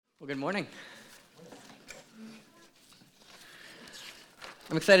Well, good morning.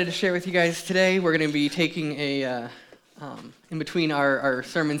 I'm excited to share with you guys today. We're going to be taking in between our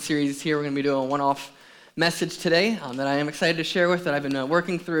sermon series here, we're going to be doing a one-off message today that I am excited to share with, that I've been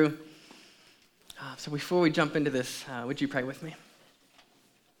working through. So before we jump into this, would you pray with me?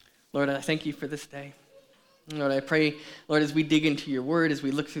 Lord, I thank you for this day. Lord, I pray, Lord, as we dig into your word, as we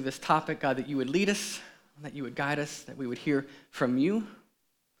look through this topic, God, that you would lead us, that you would guide us, that we would hear from you.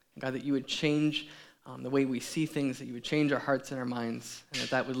 God, that you would change the way we see things, that you would change our hearts and our minds, and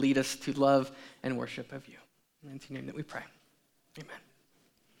that would lead us to love and worship of you. And it's in your name that we pray. Amen.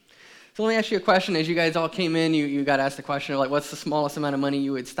 So let me ask you a question. As you guys all came in, you got asked the question of, like, what's the smallest amount of money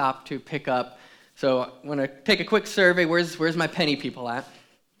you would stop to pick up? So I want to take a quick survey. Where's my penny people at?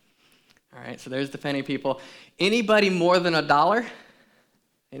 All right, so there's the penny people. Anybody more than $1?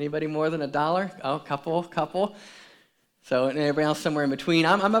 Anybody more than $1? Oh, couple. So, and everybody else somewhere in between.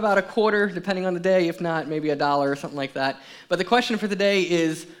 I'm about a quarter, depending on the day, if not maybe $1 or something like that. But the question for today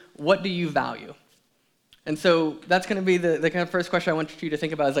is, what do you value? And so that's going to be the kind of first question I want you to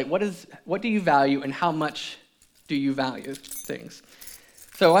think about is, like, what do you value and how much do you value things?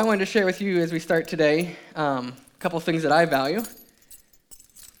 So I wanted to share with you as we start today a couple of things that I value.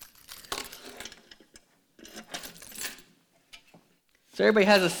 So everybody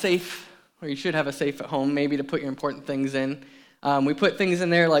has a safe, or you should have a safe at home, maybe to put your important things in. We put things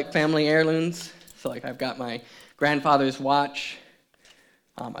in there like family heirlooms. So like I've got my grandfather's watch.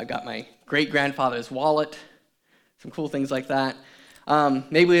 I've got my great-grandfather's wallet. Some cool things like that.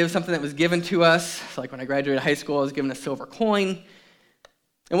 Maybe we have something that was given to us. So like when I graduated high school, I was given a silver coin.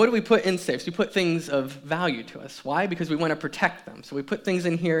 And what do we put in safes? We put things of value to us. Why? Because we want to protect them. So we put things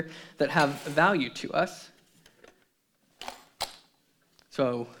in here that have value to us.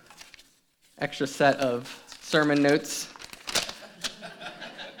 So extra set of sermon notes.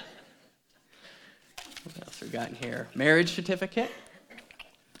 What else we got in here? Marriage certificate.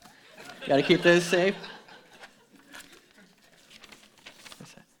 Got to keep those safe.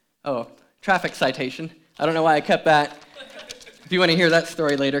 Oh, traffic citation. I don't know why I kept that. If you want to hear that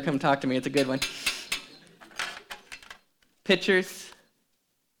story later, come talk to me. It's a good one. Pictures,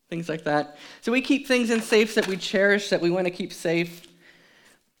 things like that. So we keep things in safes that we cherish, that we want to keep safe.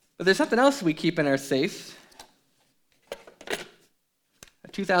 But there's something else we keep in our safes. A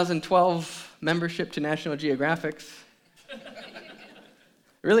 2012 membership to National Geographic's.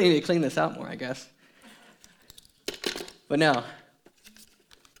 Really need to clean this out more, I guess. But no.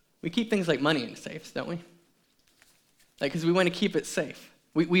 We keep things like money in safes, don't we? Like, because we want to keep it safe.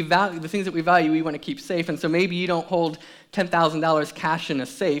 We value the things that we value, we want to keep safe. And so maybe you don't hold $10,000 cash in a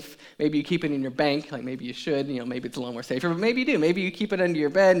safe. Maybe you keep it in your bank, like maybe you should. Maybe it's a little more safer, but maybe you do. Maybe you keep it under your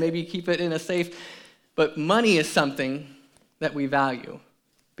bed. Maybe you keep it in a safe. But money is something that we value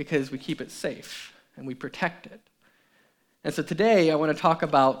because we keep it safe and we protect it. And so today I want to talk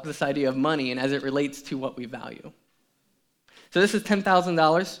about this idea of money and as it relates to what we value. So this is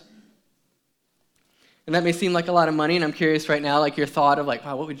 $10,000. And that may seem like a lot of money, and I'm curious right now, like your thought of like,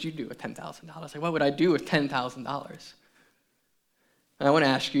 wow, what would you do with $10,000? Like, what would I do with $10,000? And I want to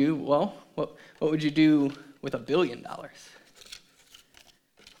ask you, well, what would you do with $1 billion?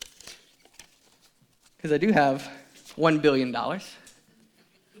 Because I do have $1 billion,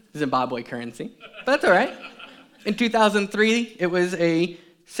 Zimbabwe currency, but that's all right. In 2003, it was a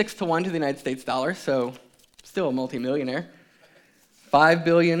 6-to-1 to the United States dollar, so still a multimillionaire. 5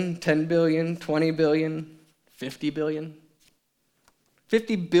 billion, 10 billion, 20 billion, 50 billion.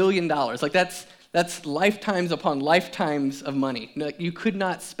 $50 billion. Like that's lifetimes upon lifetimes of money. Like you could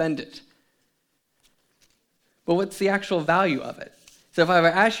not spend it. But what's the actual value of it? So if I were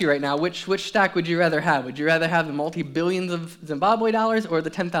to ask you right now, which stack would you rather have? Would you rather have the multi-billions of Zimbabwe dollars or the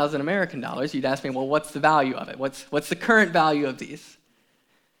 10,000 American dollars? You'd ask me, well, what's the value of it? What's the current value of these?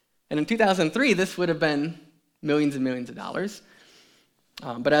 And in 2003, this would have been millions and millions of dollars.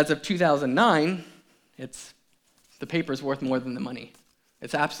 But as of 2009, the paper's worth more than the money.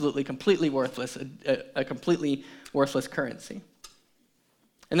 It's absolutely, completely worthless, a completely worthless currency.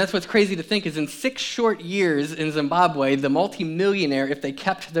 And that's what's crazy to think is in 6 short years in Zimbabwe, the multimillionaire, if they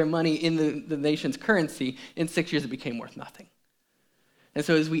kept their money in the nation's currency, in 6 years it became worth nothing. And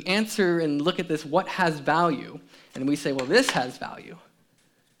so as we answer and look at this, what has value, and we say, well, this has value.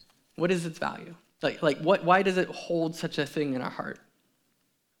 What is its value? Why does it hold such a thing in our heart?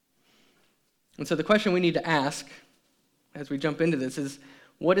 And so the question we need to ask as we jump into this is,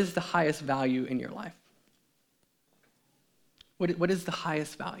 what is the highest value in your life? What is the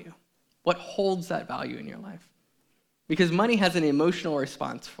highest value? What holds that value in your life? Because money has an emotional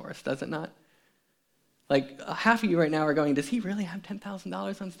response for us, does it not? Like, half of you right now are going, does he really have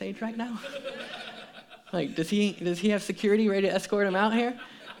 $10,000 on stage right now? Like, does he have security ready to escort him out here?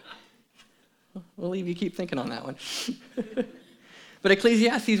 We'll leave you keep thinking on that one. But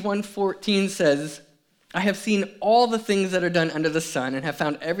Ecclesiastes 1:14 says, I have seen all the things that are done under the sun and have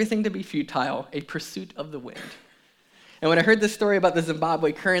found everything to be futile, a pursuit of the wind. And when I heard this story about the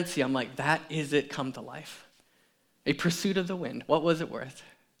Zimbabwe currency, I'm like, that is it come to life. A pursuit of the wind. What was it worth?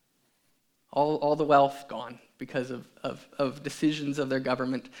 All the wealth gone because of decisions of their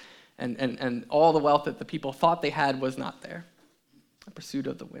government, and all the wealth that the people thought they had was not there. A pursuit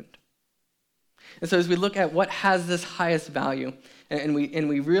of the wind. And so as we look at what has this highest value, and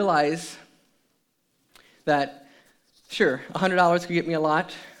we realize that, sure, $100 could get me a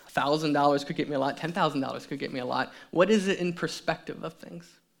lot, $1,000 could get me a lot, $10,000 could get me a lot. What is it in perspective of things?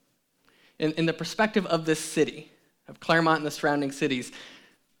 In the perspective of this city, of Claremont and the surrounding cities,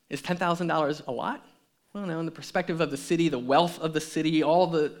 is $10,000 a lot? Well, no, in the perspective of the city, the wealth of the city, all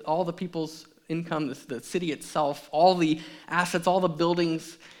the people's income, the city itself, all the assets, all the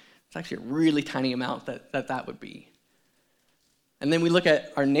buildings, it's actually a really tiny amount that would be. And then we look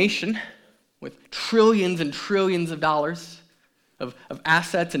at our nation with trillions and trillions of dollars of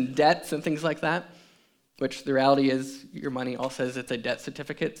assets and debts and things like that, which the reality is your money all says it's a debt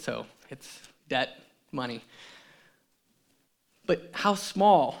certificate, so it's debt money. But how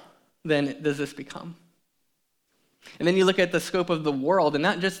small, then, does this become? And then you look at the scope of the world, and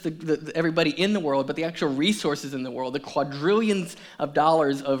not just everybody in the world, but the actual resources in the world, the quadrillions of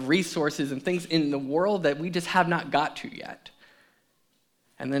dollars of resources and things in the world that we just have not got to yet.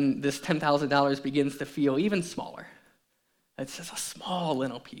 And then this $10,000 begins to feel even smaller. It's just a small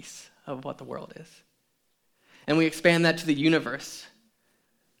little piece of what the world is. And we expand that to the universe.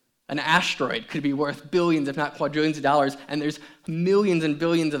 An asteroid could be worth billions, if not quadrillions of dollars, and there's millions and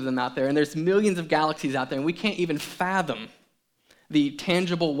billions of them out there, and there's millions of galaxies out there, and we can't even fathom the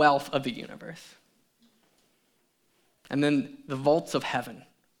tangible wealth of the universe. And then the vaults of heaven.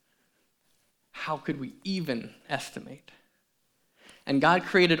 How could we even estimate? And God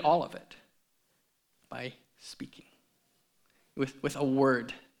created all of it by speaking. With a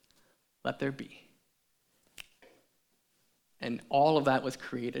word, let there be. And all of that was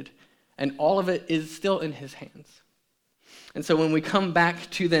created, and all of it is still in his hands. And so when we come back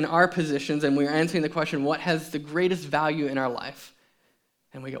to then our positions and we're answering the question, what has the greatest value in our life?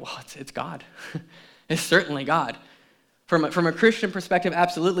 And we go, well, it's God. It's certainly God. From a Christian perspective,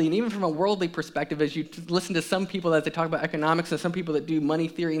 absolutely, and even from a worldly perspective, as you listen to some people that they talk about economics and some people that do money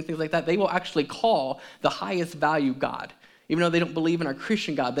theory and things like that, they will actually call the highest value God. Even though they don't believe in our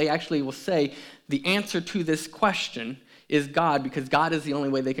Christian God, they actually will say the answer to this question is God, because God is the only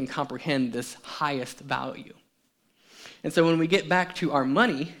way they can comprehend this highest value. And so when we get back to our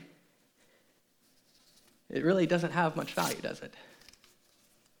money, it really doesn't have much value, does it?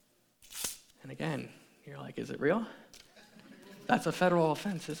 And again, you're like, is it real? That's a federal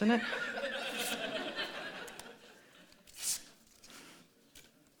offense, isn't it?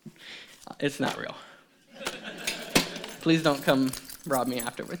 It's not real. Please don't come rob me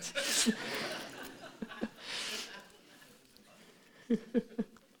afterwards.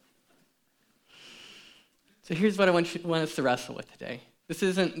 So here's what I want us to wrestle with today. This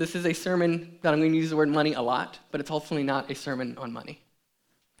is a sermon that I'm going to use the word money a lot, but it's ultimately not a sermon on money.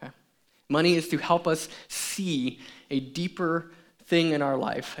 Okay? Money is to help us see a deeper thing in our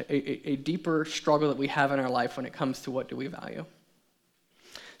life, a deeper struggle that we have in our life when it comes to what do we value.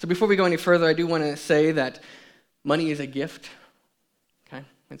 So before we go any further, I do want to say that money is a gift.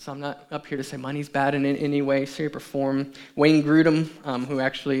 And so I'm not up here to say money's bad in any way, shape, or form. Wayne Grudem, who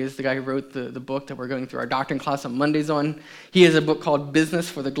actually is the guy who wrote the book that we're going through our doctrine class on Mondays on, he has a book called Business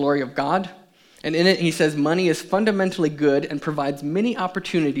for the Glory of God. And in it, he says, money is fundamentally good and provides many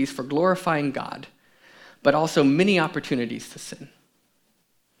opportunities for glorifying God, but also many opportunities to sin.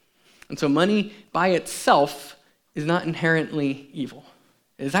 And so money by itself is not inherently evil.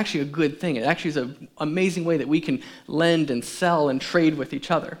 It's actually a good thing. It actually is an amazing way that we can lend and sell and trade with each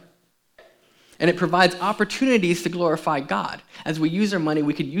other. And it provides opportunities to glorify God. As we use our money,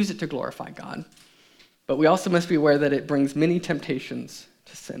 we could use it to glorify God. But we also must be aware that it brings many temptations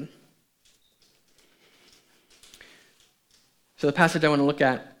to sin. So the passage I want to look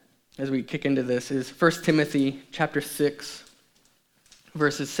at as we kick into this is 1 Timothy chapter 6,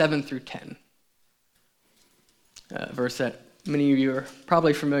 verses 7 through 10. Verse that many of you are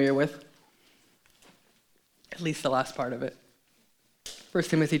probably familiar with, at least the last part of it. 1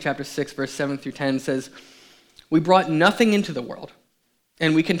 Timothy chapter 6, verse 7 through 10 says, "We brought nothing into the world,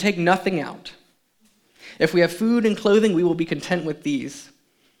 and we can take nothing out. If we have food and clothing, we will be content with these.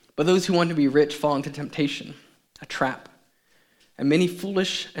 But those who want to be rich fall into temptation, a trap, and many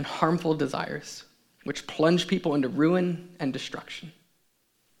foolish and harmful desires, which plunge people into ruin and destruction.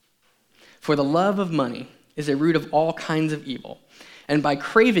 For the love of money is a root of all kinds of evil, and by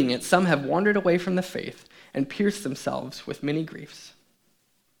craving it, some have wandered away from the faith and pierced themselves with many griefs.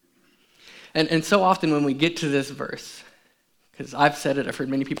 And so often when we get to this verse, because I've said it, I've heard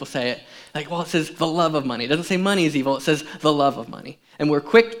many people say it, like, well, it says the love of money. It doesn't say money is evil, it says the love of money. And we're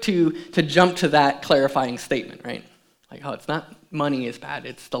quick to jump to that clarifying statement, right? Like, oh, it's not money is bad,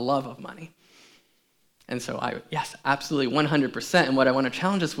 it's the love of money. And so yes, absolutely, 100%. And what I want to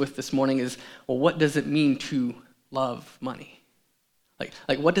challenge us with this morning is, well, what does it mean to love money?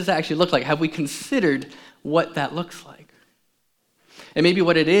 Like what does that actually look like? Have we considered what that looks like? And maybe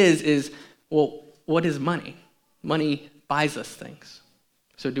what it is, well, what is money? Money buys us things.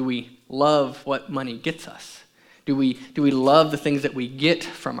 So do we love what money gets us? Do we love the things that we get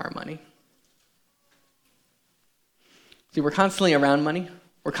from our money? See, we're constantly around money.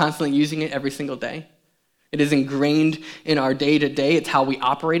 We're constantly using it every single day. It is ingrained in our day-to-day. It's how we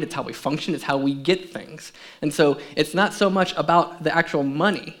operate. It's how we function. It's how we get things. And so it's not so much about the actual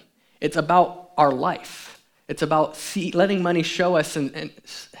money. It's about our life. It's about letting money show us and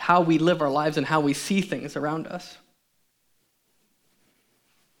how we live our lives and how we see things around us.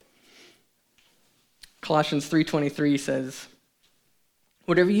 Colossians 3:23 says,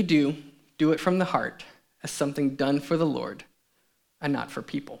 "Whatever you do, do it from the heart as something done for the Lord and not for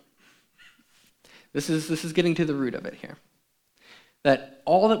people." This is getting to the root of it here. That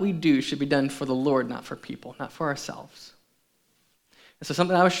all that we do should be done for the Lord, not for people, not for ourselves. And so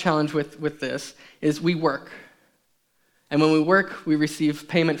something I was challenged with this is we work. And when we work, we receive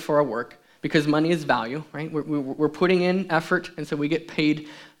payment for our work because money is value, right? We're putting in effort, and so we get paid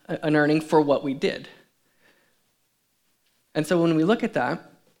an earning for what we did. And so when we look at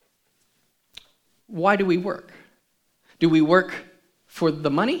that, why do we work? Do we work for the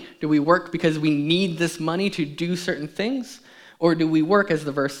money? Do we work because we need this money to do certain things? Or do we work, as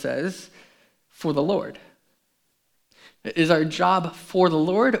the verse says, for the Lord? Is our job for the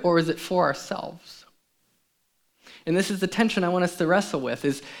Lord, or is it for ourselves? And this is the tension I want us to wrestle with.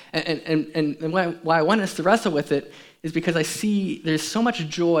 And why I want us to wrestle with it is because I see there's so much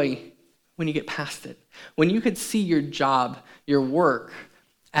joy when you get past it. When you could see your job, your work,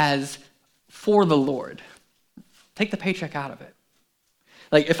 as for the Lord. Take the paycheck out of it.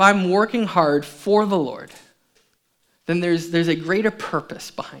 Like, if I'm working hard for the Lord, then there's a greater purpose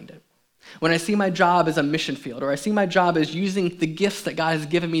behind it. When I see my job as a mission field, or I see my job as using the gifts that God has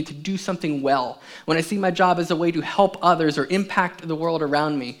given me to do something well, when I see my job as a way to help others or impact the world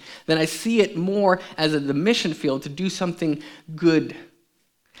around me, then I see it more as the mission field to do something good.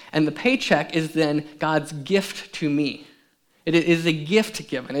 And the paycheck is then God's gift to me. It is a gift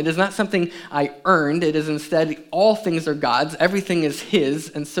given. It is not something I earned. It is instead, all things are God's. Everything is His.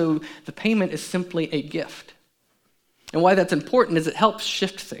 And so the payment is simply a gift. And why that's important is it helps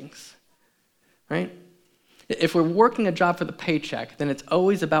shift things, right? If we're working a job for the paycheck, then it's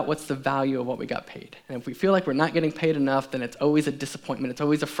always about what's the value of what we got paid. And if we feel like we're not getting paid enough, then it's always a disappointment. It's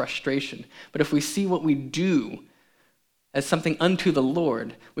always a frustration. But if we see what we do as something unto the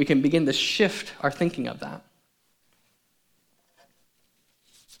Lord, we can begin to shift our thinking of that.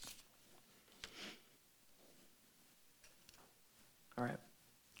 All right.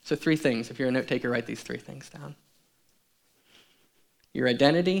 So 3 things. If you're a note taker, write these 3 things down. Your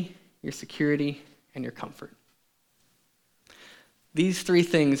identity, your security, and your comfort. These 3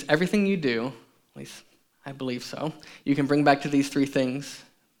 things, everything you do, at least I believe so, you can bring back to these 3 things.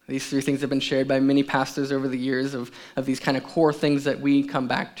 These 3 things have been shared by many pastors over the years of these kind of core things that we come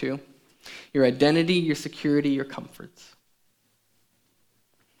back to. Your identity, your security, your comforts.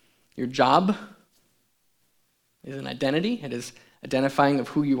 Your job is an identity. It is identifying of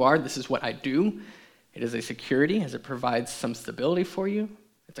who you are. This is what I do. It is a security as it provides some stability for you.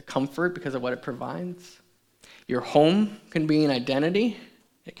 It's a comfort because of what it provides. Your home can be an identity.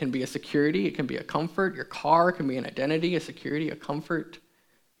 It can be a security. It can be a comfort. Your car can be an identity, a security, a comfort.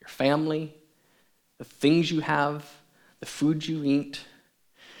 Your family, the things you have, the food you eat.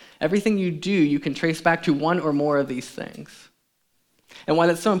 Everything you do, you can trace back to one or more of these things. And why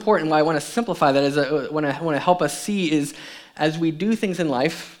that's so important, why I want to simplify that, is what I want to help us see is as we do things in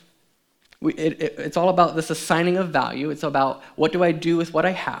life, it's all about this assigning of value. It's about what do I do with what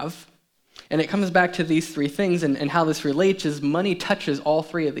I have? And it comes back to these 3 things, and how this relates is money touches all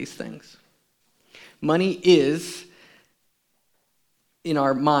 3 of these things. Money is, in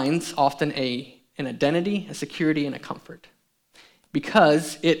our minds, often an identity, a security, and a comfort,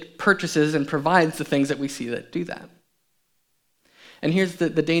 because it purchases and provides the things that we see that do that. And here's the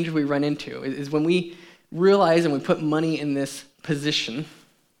danger we run into, is when we realize and we put money in this position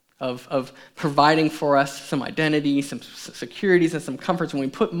of providing for us some identity, some securities, and some comforts, when we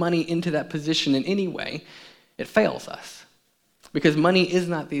put money into that position in any way, it fails us. Because money is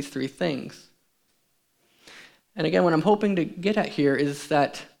not these three things. And again, what I'm hoping to get at here is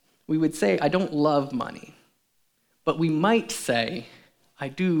that we would say, I don't love money. But we might say, I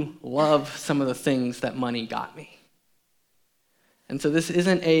do love some of the things that money got me. And so this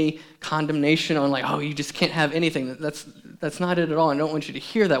isn't a condemnation on like, oh, you just can't have anything. That's not it at all. I don't want you to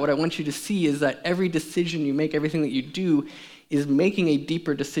hear that. What I want you to see is that every decision you make, everything that you do, is making a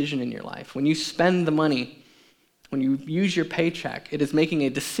deeper decision in your life. When you spend the money, when you use your paycheck, it is making a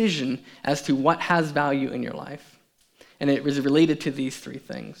decision as to what has value in your life. And it is related to these three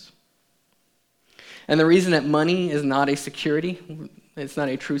things. And the reason that money is not a security, it's not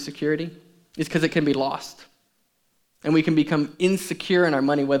a true security, is because it can be lost. And we can become insecure in our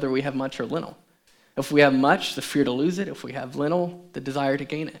money whether we have much or little. If we have much, the fear to lose it. If we have little, the desire to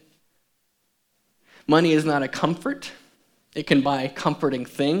gain it. Money is not a comfort. It can buy comforting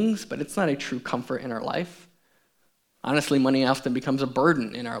things, but it's not a true comfort in our life. Honestly, money often becomes a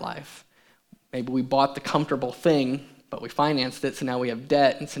burden in our life. Maybe we bought the comfortable thing, but we financed it, so now we have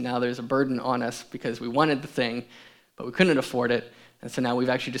debt, and so now there's a burden on us because we wanted the thing, but we couldn't afford it, and so now we've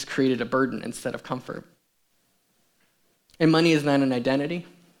actually just created a burden instead of comfort. And money is not an identity.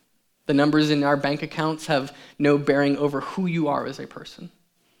 The numbers in our bank accounts have no bearing over who you are as a person,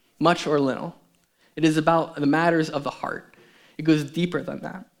 much or little. It is about the matters of the heart. It goes deeper than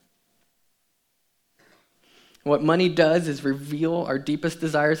that. What money does is reveal our deepest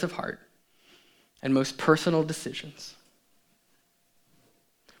desires of heart and most personal decisions.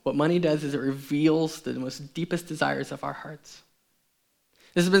 What money does is it reveals the most deepest desires of our hearts.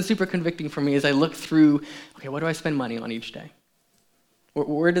 This has been super convicting for me as I look through, okay, what do I spend money on each day?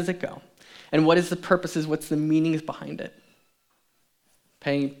 Where does it go? And what is the purposes, what's the meanings behind it?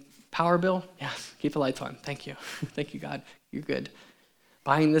 Paying power bill? Yes. Keep the lights on. Thank you. Thank you, God. You're good.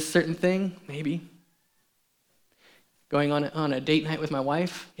 Buying this certain thing? Maybe. Going on a date night with my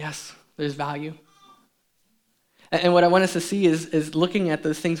wife? Yes, there's value. And what I want us to see is looking at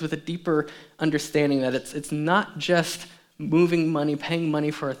those things with a deeper understanding that it's not just moving money, paying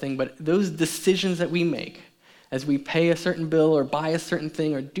money for a thing, but those decisions that we make as we pay a certain bill or buy a certain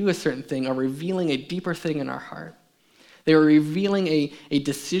thing or do a certain thing are revealing a deeper thing in our heart. They are revealing a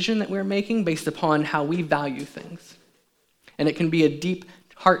decision that we're making based upon how we value things. And it can be a deep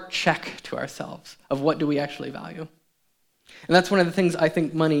heart check to ourselves of what do we actually value. And that's one of the things I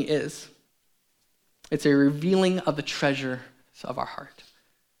think money is. It's a revealing of the treasures of our heart.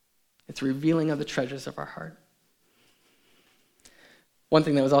 It's a revealing of the treasures of our heart. One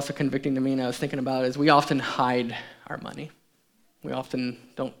thing that was also convicting to me and I was thinking about is we often hide our money. We often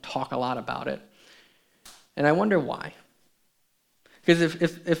don't talk a lot about it. And I wonder why. Because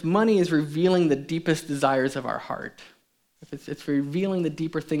if money is revealing the deepest desires of our heart, if it's revealing the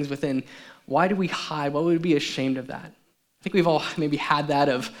deeper things within, why do we hide? Why would we be ashamed of that? I think we've all maybe had that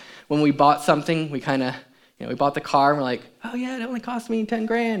of when we bought something, we kind of, we bought the car and we're like, oh yeah, it only cost me 10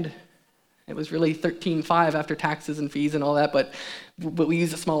 grand. It was really 13.5 after taxes and fees and all that, but we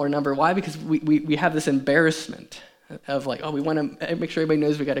use a smaller number. Why? Because we have this embarrassment of like, oh, we want to make sure everybody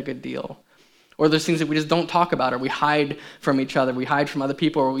knows we got a good deal. Or there's things that we just don't talk about, or we hide from each other, we hide from other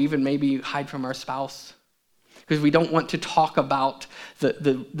people, or we even maybe hide from our spouse. Because we don't want to talk about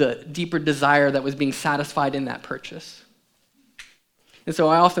the deeper desire that was being satisfied in that purchase. And so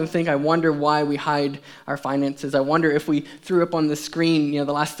I often think, I wonder why we hide our finances. I wonder if we threw up on the screen,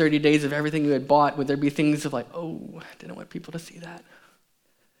 the last 30 days of everything you had bought, would there be things of like, oh, I didn't want people to see that.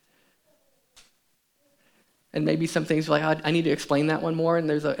 And maybe some things like, I need to explain that one more. And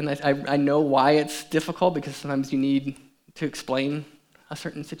I know why it's difficult because sometimes you need to explain a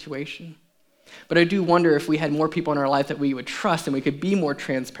certain situation. But I do wonder if we had more people in our life that we would trust and we could be more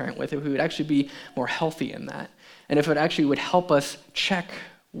transparent with, if we would actually be more healthy in that. And if it actually would help us check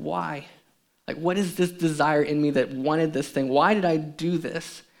why. Like, what is this desire in me that wanted this thing? Why did I do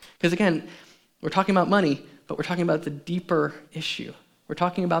this? Because again, we're talking about money, but we're talking about the deeper issue. We're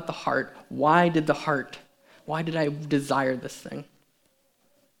talking about the heart. Why did I desire this thing?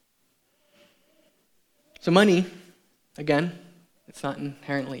 So money, again, it's not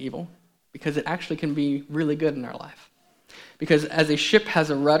inherently evil because it actually can be really good in our life. Because as a ship has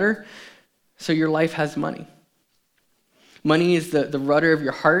a rudder, so your life has money. Money is the rudder of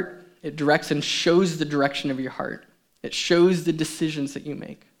your heart. It directs and shows the direction of your heart. It shows the decisions that you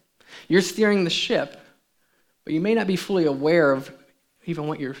make. You're steering the ship, but you may not be fully aware of even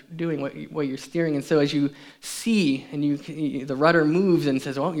what you're doing, what you're steering. And so as you see and the rudder moves and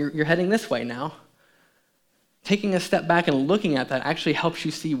says, well, you're heading this way now, taking a step back and looking at that actually helps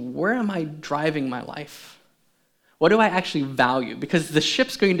you see, where am I driving my life? What do I actually value? Because the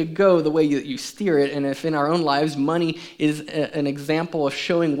ship's going to go the way that you steer it, and if in our own lives money is an example of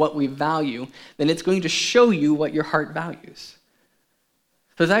showing what we value, then it's going to show you what your heart values.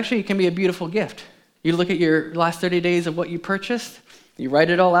 So it can be a beautiful gift. You look at your last 30 days of what you purchased, you write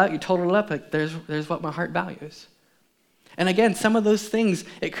it all out, you total it up, like there's what my heart values. And again, some of those things,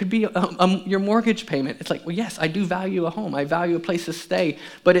 it could be your mortgage payment. It's like, well, yes, I do value a home. I value a place to stay.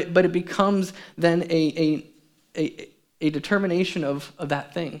 But it becomes then a determination of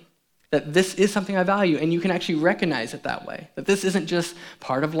that thing, that this is something I value, and you can actually recognize it that way, that this isn't just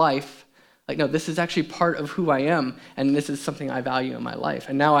part of life. Like, no, this is actually part of who I am, and this is something I value in my life.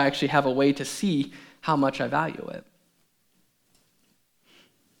 And now I actually have a way to see how much I value it.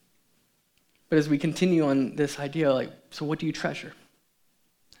 But as we continue on this idea, like, so what do you treasure?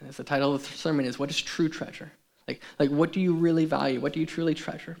 And as the title of the sermon is, what is true treasure? Like what do you really value? What do you truly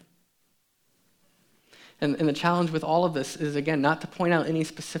treasure? And the challenge with all of this is, again, not to point out any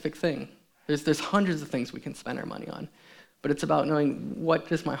specific thing. There's hundreds of things we can spend our money on. But it's about knowing, what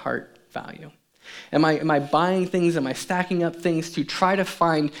does my heart value? Am I buying things? Am I stacking up things to try to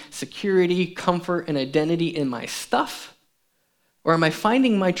find security, comfort, and identity in my stuff? Or am I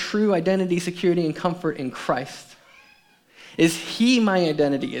finding my true identity, security, and comfort in Christ? Is he my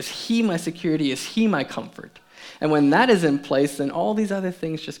identity? Is he my security? Is he my comfort? And when that is in place, then all these other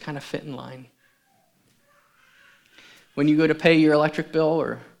things just kind of fit in line. When you go to pay your electric bill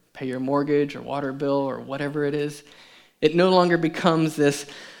or pay your mortgage or water bill or whatever it is, it no longer becomes this,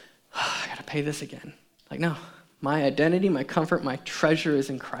 I got to pay this again. Like, no, my identity, my comfort, my treasure is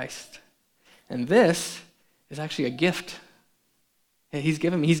in Christ. And this is actually a gift. He's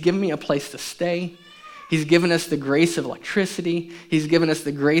given me a place to stay. He's given us the grace of electricity. He's given us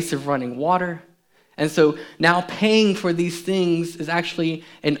the grace of running water. And so now paying for these things is actually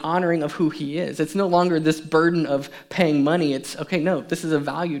an honoring of who he is. It's no longer this burden of paying money. It's, okay, no, this is a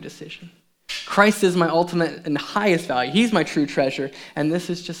value decision. Christ is my ultimate and highest value. He's my true treasure. And this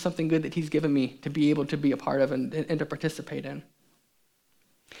is just something good that he's given me to be able to be a part of and to participate in.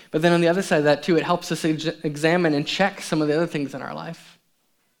 But then on the other side of that too, it helps us examine and check some of the other things in our life.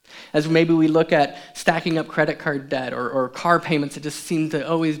 As maybe we look at stacking up credit card debt or car payments that just seem to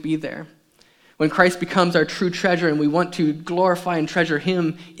always be there. When Christ becomes our true treasure and we want to glorify and treasure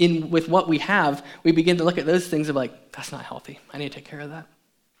him with what we have, we begin to look at those things of like, that's not healthy. I need to take care of that.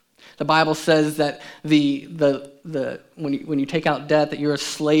 The Bible says that when you take out debt, that you're a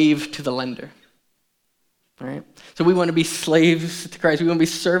slave to the lender. Right? So we want to be slaves to Christ. We want to be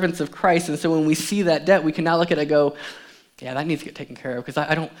servants of Christ. And so when we see that debt, we can now look at it and go, yeah, that needs to get taken care of, because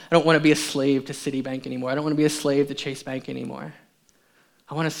I don't want to be a slave to Citibank anymore. I don't want to be a slave to Chase Bank anymore.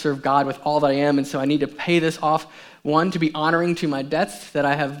 I want to serve God with all that I am, and so I need to pay this off, one, to be honoring to my debts that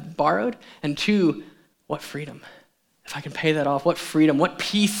I have borrowed, and two, what freedom. If I can pay that off, what freedom, what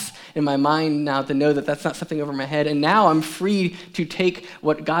peace in my mind now to know that that's not something over my head. And now I'm free to take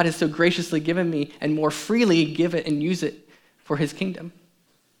what God has so graciously given me and more freely give it and use it for his kingdom.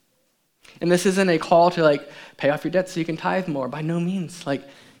 And this isn't a call to like pay off your debts so you can tithe more. By no means. Like,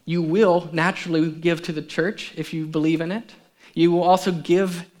 you will naturally give to the church if you believe in it. You will also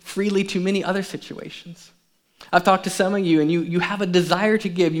give freely to many other situations. I've talked to some of you, and you have a desire to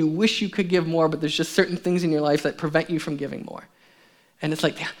give. You wish you could give more, but there's just certain things in your life that prevent you from giving more. And it's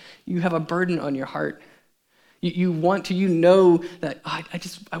like, you have a burden on your heart. You know that,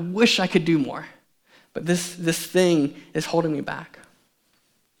 I wish I could do more. But this thing is holding me back.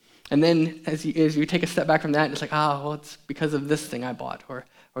 And then as you take a step back from that, it's like, it's because of this thing I bought,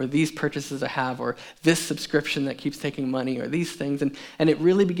 or these purchases I have, or this subscription that keeps taking money, or these things. And it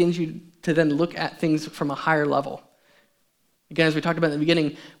really begins you to then look at things from a higher level. Again, as we talked about in the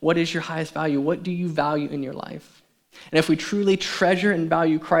beginning, what is your highest value? What do you value in your life? And if we truly treasure and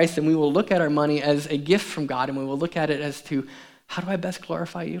value Christ, then we will look at our money as a gift from God, and we will look at it as to, how do I best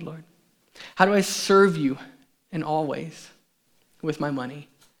glorify you, Lord? How do I serve you in all ways with my money,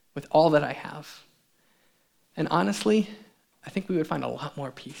 with all that I have? And honestly, I think we would find a lot more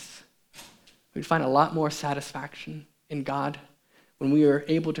peace. We'd find a lot more satisfaction in God when we are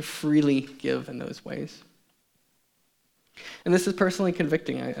able to freely give in those ways. And this is personally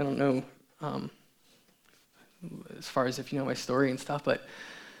convicting. I don't know as far as if you know my story and stuff, but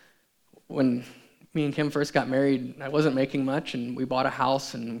when me and Kim first got married, I wasn't making much, and we bought a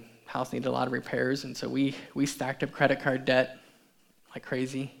house, and the house needed a lot of repairs, and so we stacked up credit card debt like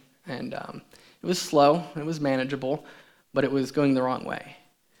crazy, and it was slow, it was manageable, but it was going the wrong way.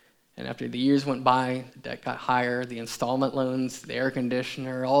 And after the years went by, the debt got higher, the installment loans, the air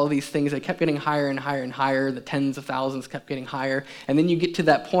conditioner, all of these things, they kept getting higher and higher and higher. The tens of thousands kept getting higher. And then you get to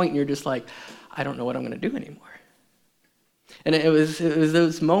that point and you're just like, I don't know what I'm going to do anymore. And it was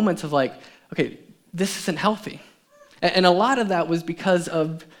those moments of like, okay, this isn't healthy. And a lot of that was because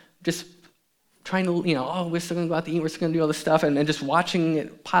of just trying to, we're still going to go out to eat, we're still going to do all this stuff, and just watching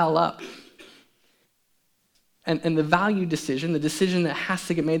it pile up. And the value decision, the decision that has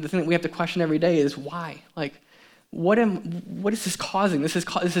to get made, the thing that we have to question every day is why? Like, what is this causing? This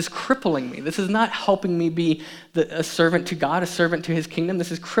is crippling me. This is not helping me be a servant to God, a servant to his kingdom.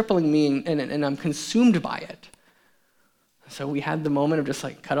 This is crippling me, and I'm consumed by it. So we had the moment of just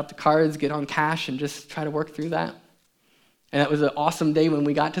like cut up the cards, get on cash, and just try to work through that. And that was an awesome day when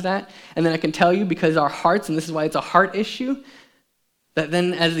we got to that. And then I can tell you, because our hearts, and this is why it's a heart issue, that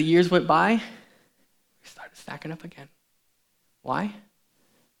then as the years went by, we started stacking up again. Why?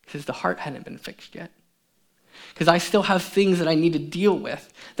 Because the heart hadn't been fixed yet. Because I still have things that I need to deal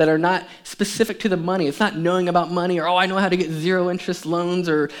with that are not specific to the money. It's not knowing about money or, I know how to get zero interest loans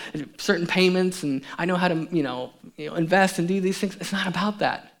or certain payments and I know how to, invest and do these things. It's not about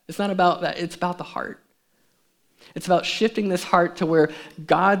that. It's not about that. It's about the heart. It's about shifting this heart to where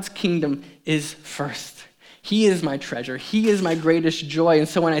God's kingdom is first. He is my treasure. He is my greatest joy. And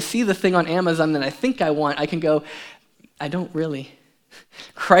so when I see the thing on Amazon that I think I want, I can go, I don't really.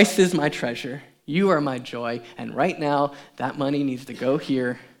 Christ is my treasure. You are my joy. And right now, that money needs to go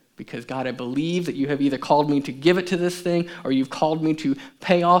here because, God, I believe that you have either called me to give it to this thing or you've called me to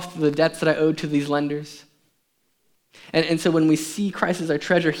pay off the debts that I owe to these lenders. And so when we see Christ as our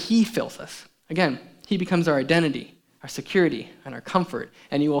treasure, he fills us. Again, he becomes our identity, our security, and our comfort.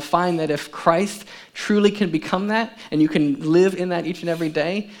 And you will find that if Christ truly can become that, and you can live in that each and every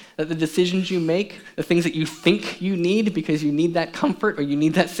day, that the decisions you make, the things that you think you need because you need that comfort, or you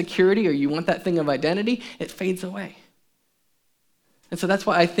need that security, or you want that thing of identity, it fades away. And so that's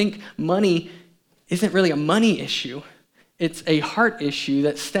why I think money isn't really a money issue. It's a heart issue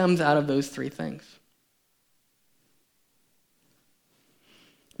that stems out of those three things.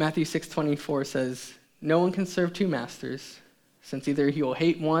 Matthew 6:24 says, "No one can serve two masters, since either he will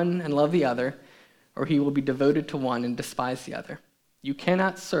hate one and love the other, or he will be devoted to one and despise the other. You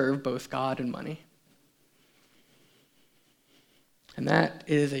cannot serve both God and money." And that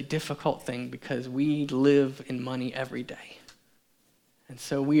is a difficult thing because we live in money every day. And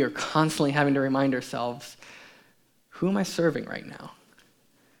so we are constantly having to remind ourselves, who am I serving right now?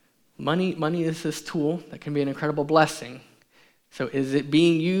 Money is this tool that can be an incredible blessing. So is it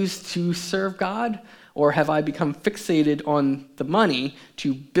being used to serve God, or have I become fixated on the money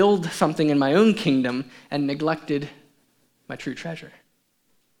to build something in my own kingdom and neglected my true treasure?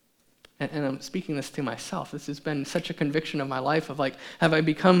 And I'm speaking this to myself. This has been such a conviction of my life of like, have I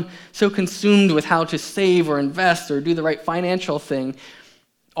become so consumed with how to save or invest or do the right financial thing,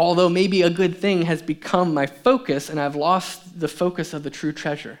 although maybe a good thing has become my focus and I've lost the focus of the true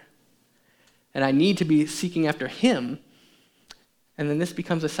treasure. And I need to be seeking after him. And then this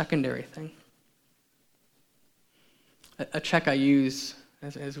becomes a secondary thing. A check I use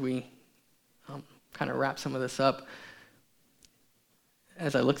as we kind of wrap some of this up,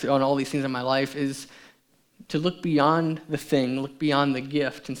 as I look on all these things in my life, is to look beyond the thing, look beyond the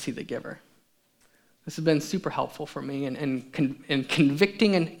gift, and see the giver. This has been super helpful for me and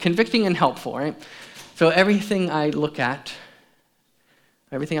convicting and helpful, right? So everything I look at,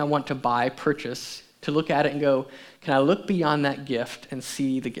 everything I want to buy, purchase, to look at it and go, can I look beyond that gift and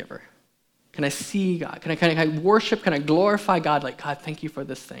see the giver? Can I see God? Can I worship? Can I glorify God? Like, God, thank you for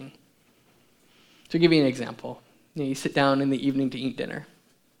this thing. To give you an example, you sit down in the evening to eat dinner,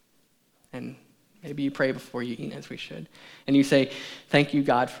 and maybe you pray before you eat, as we should, and you say, thank you,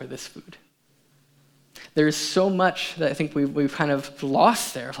 God, for this food. There's so much that I think we've kind of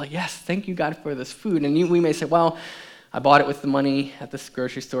lost there. Of like, yes, thank you, God, for this food. And we may say, well, I bought it with the money at this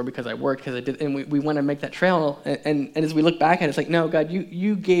grocery store because I worked, because I did, and we want to make that trail. And as we look back at it, it's like, no, God,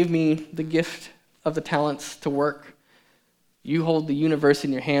 you gave me the gift of the talents to work. You hold the universe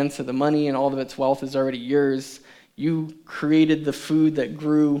in your hands, so the money and all of its wealth is already yours. You created the food that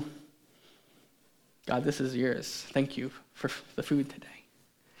grew. God, this is yours. Thank you for the food today.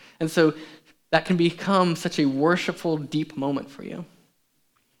 And so that can become such a worshipful, deep moment for you.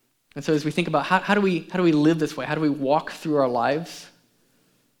 And so as we think about how do we live this way? How do we walk through our lives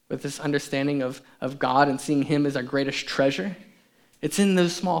with this understanding of God and seeing him as our greatest treasure? It's in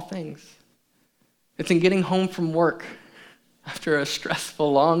those small things. It's in getting home from work after a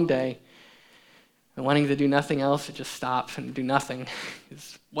stressful, long day and wanting to do nothing else, to just stop and do nothing.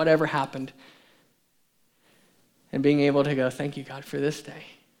 It's whatever happened. and being able to go, thank you, God, for this day.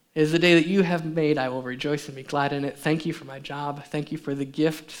 It is the day that you have made. I will rejoice and be glad in it. Thank you for my job. Thank you for the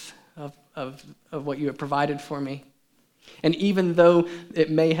gifts of what you have provided for me. And even though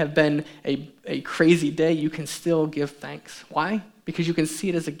it may have been a crazy day, you can still give thanks. Why? Because you can see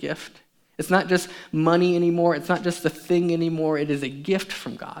it as a gift. It's not just money anymore. It's not just the thing anymore. It is a gift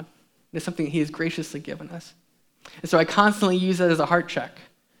from God. It's something that he has graciously given us. And so I constantly use that as a heart check.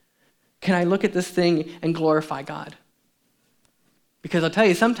 Can I look at this thing and glorify God? Because I'll tell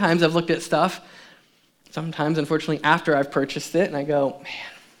you, sometimes I've looked at stuff, sometimes, unfortunately, after I've purchased it, and I go,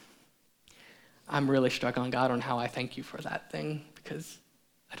 man, I'm really struggling, God, on how I thank you for that thing, because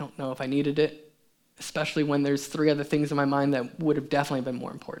I don't know if I needed it, especially when there's 3 other things in my mind that would have definitely been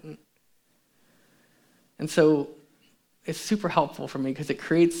more important. And so it's super helpful for me because it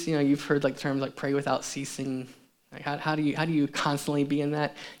creates, you've heard terms like pray without ceasing. Like how do you constantly be in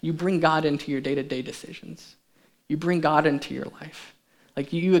that? You bring God into your day-to-day decisions. You bring God into your life.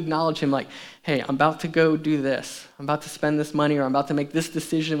 You acknowledge him hey, I'm about to go do this. I'm about to spend this money, or I'm about to make this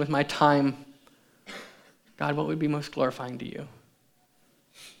decision with my time. God, what would be most glorifying to you?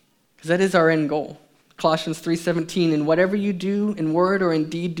 Because that is our end goal. Colossians 3:17, and whatever you do in word or in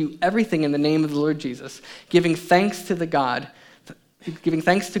deed, do everything in the name of the Lord Jesus, giving thanks to God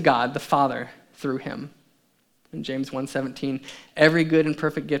the Father through him. In James 1:17, every good and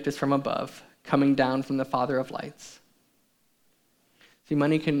perfect gift is from above, coming down from the Father of lights. See,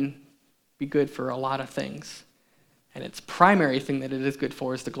 money can be good for a lot of things, and its primary thing that it is good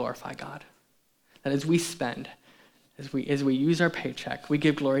for is to glorify God. That as we spend, as we use our paycheck, we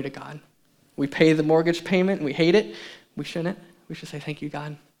give glory to God. We pay the mortgage payment, and we hate it. We shouldn't. We should say, thank you,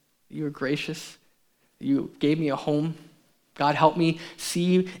 God. You are gracious. You gave me a home. God, help me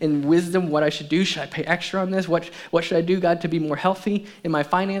see in wisdom what I should do. Should I pay extra on this? What should I do, God, to be more healthy in my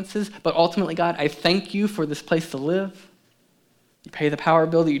finances? But ultimately, God, I thank you for this place to live. You pay the power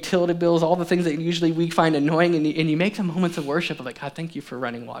bill, the utility bills, all the things that usually we find annoying, and you make some moments of worship of God, thank you for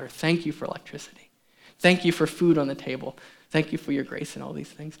running water. Thank you for electricity. Thank you for food on the table. Thank you for your grace and all these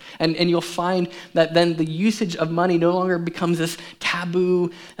things. And you'll find that then the usage of money no longer becomes this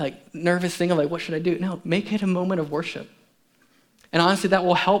taboo, nervous thing of what should I do? No, make it a moment of worship. And honestly, that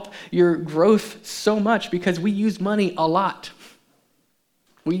will help your growth so much because we use money a lot.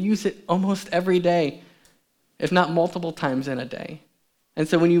 We use it almost every day, if not multiple times in a day. And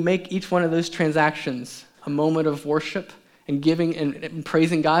so when you make each one of those transactions a moment of worship and giving and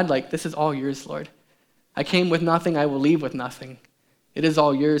praising God, this is all yours, Lord. I came with nothing, I will leave with nothing. It is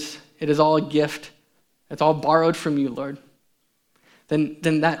all yours. It is all a gift. It's all borrowed from you, Lord. Then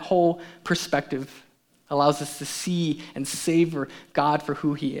that whole perspective allows us to see and savor God for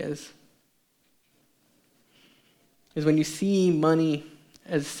who he is. Is when you see money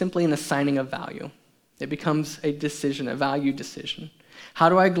as simply an assigning of value, it becomes a decision, a value decision. How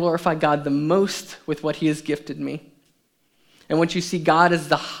do I glorify God the most with what he has gifted me? And once you see God as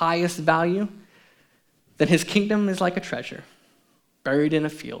the highest value, then his kingdom is like a treasure buried in a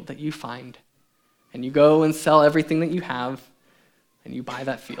field that you find. And you go and sell everything that you have, and you buy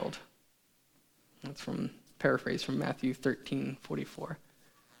that field. That's paraphrase from Matthew 13:44.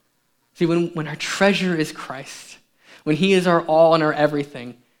 See, when our treasure is Christ, when he is our all and our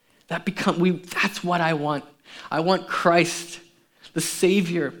everything, that's what I want. I want Christ, the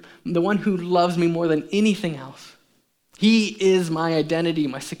Savior, the one who loves me more than anything else. He is my identity,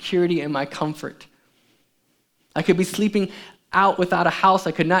 my security, and my comfort. I could be sleeping out without a house.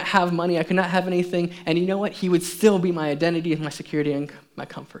 I could not have money. I could not have anything. And you know what? He would still be my identity and my security and my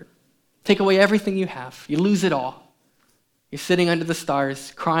comfort. Take away everything you have. You lose it all. You're sitting under the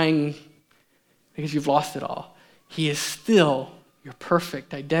stars crying because you've lost it all. He is still your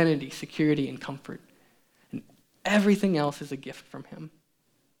perfect identity, security, and comfort. And everything else is a gift from him.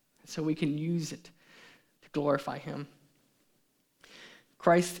 And so we can use it to glorify him.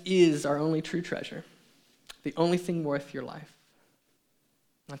 Christ is our only true treasure, the only thing worth your life.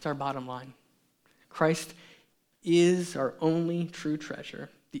 That's our bottom line. Christ is our only true treasure,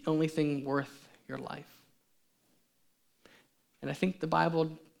 the only thing worth your life. And I think the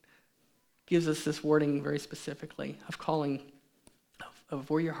Bible gives us this wording very specifically of calling of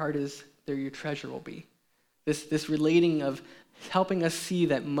where your heart is, there your treasure will be. This relating of helping us see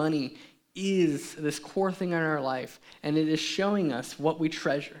that money is this core thing in our life, and it is showing us what we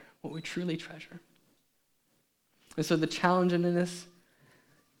treasure, what we truly treasure. And so the challenge in this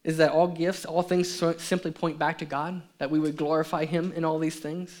is that all gifts, all things simply point back to God, that we would glorify him in all these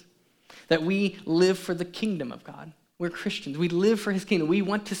things, that we live for the kingdom of God. We're Christians. We live for his kingdom. We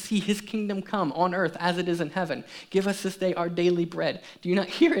want to see his kingdom come on earth as it is in heaven. Give us this day our daily bread. Do you not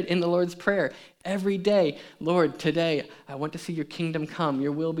hear it in the Lord's Prayer? Every day, Lord, today, I want to see your kingdom come,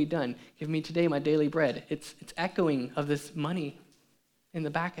 your will be done. Give me today my daily bread. It's echoing of this money in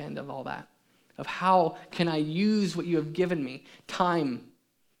the back end of all that, of how can I use what you have given me, time,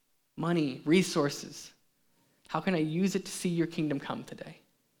 money, resources. How can I use it to see your kingdom come today?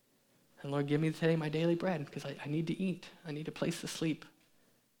 And Lord, give me today my daily bread because I need to eat. I need a place to sleep.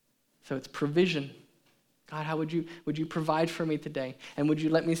 So it's provision. God, how would you provide for me today? And would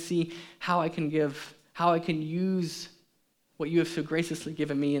you let me see how I can give, how I can use what you have so graciously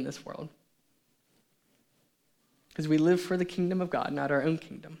given me in this world? Because we live for the kingdom of God, not our own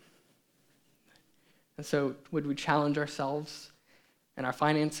kingdom. And so would we challenge ourselves and our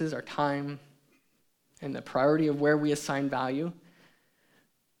finances, our time, and the priority of where we assign value,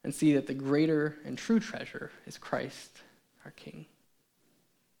 and see that the greater and true treasure is Christ, our King.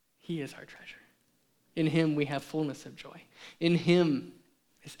 He is our treasure. In him we have fullness of joy. In him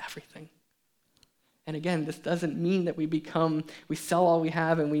is everything. And again, this doesn't mean that we sell all we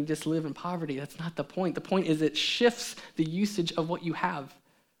have and we just live in poverty. That's not the point. The point is it shifts the usage of what you have.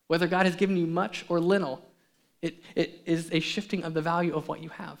 Whether God has given you much or little, it is a shifting of the value of what you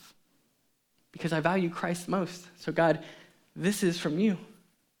have. Because I value Christ most. So God, this is from you.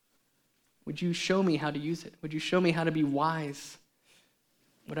 Would you show me how to use it? Would you show me how to be wise?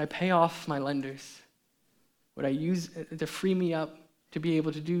 Would I pay off my lenders? Would I use it to free me up to be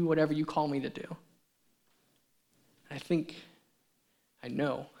able to do whatever you call me to do? I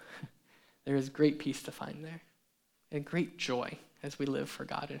know, there is great peace to find there and great joy as we live for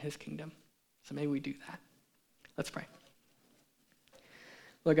God and his kingdom. So may we do that. Let's pray.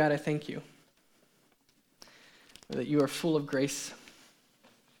 Lord God, I thank you that you are full of grace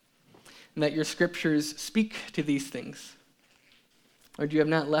and that your scriptures speak to these things. Lord, you have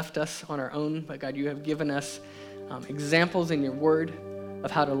not left us on our own, but God, you have given us examples in your word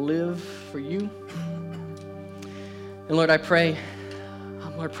of how to live for you. And Lord, I pray,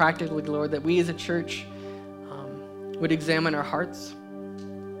 Lord, practically, Lord, that we as a church would examine our hearts.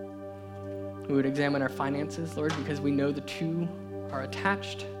 We would examine our finances, Lord, because we know the two are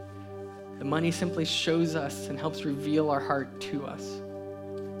attached. The money simply shows us and helps reveal our heart to us.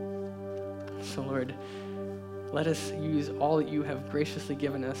 So, Lord, let us use all that you have graciously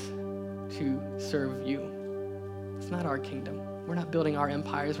given us to serve you. It's not our kingdom. We're not building our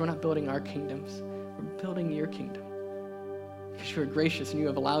empires. We're not building our kingdoms. We're building your kingdom. Because you are gracious and you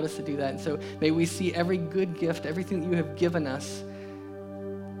have allowed us to do that. And so may we see every good gift, everything that you have given us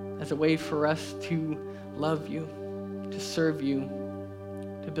as a way for us to love you, to serve you,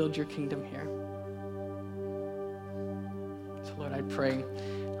 to build your kingdom here. So, Lord, I pray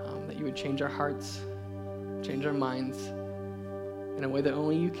that you would change our hearts, change our minds in a way that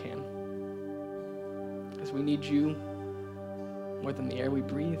only you can. Because we need you more than the air we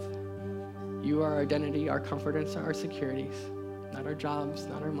breathe. You are our identity, our comfort, and our securities, not our jobs,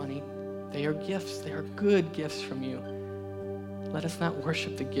 not our money. They are gifts. They are good gifts from you. Let us not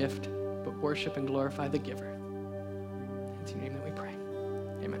worship the gift, but worship and glorify the giver. In your name that we pray.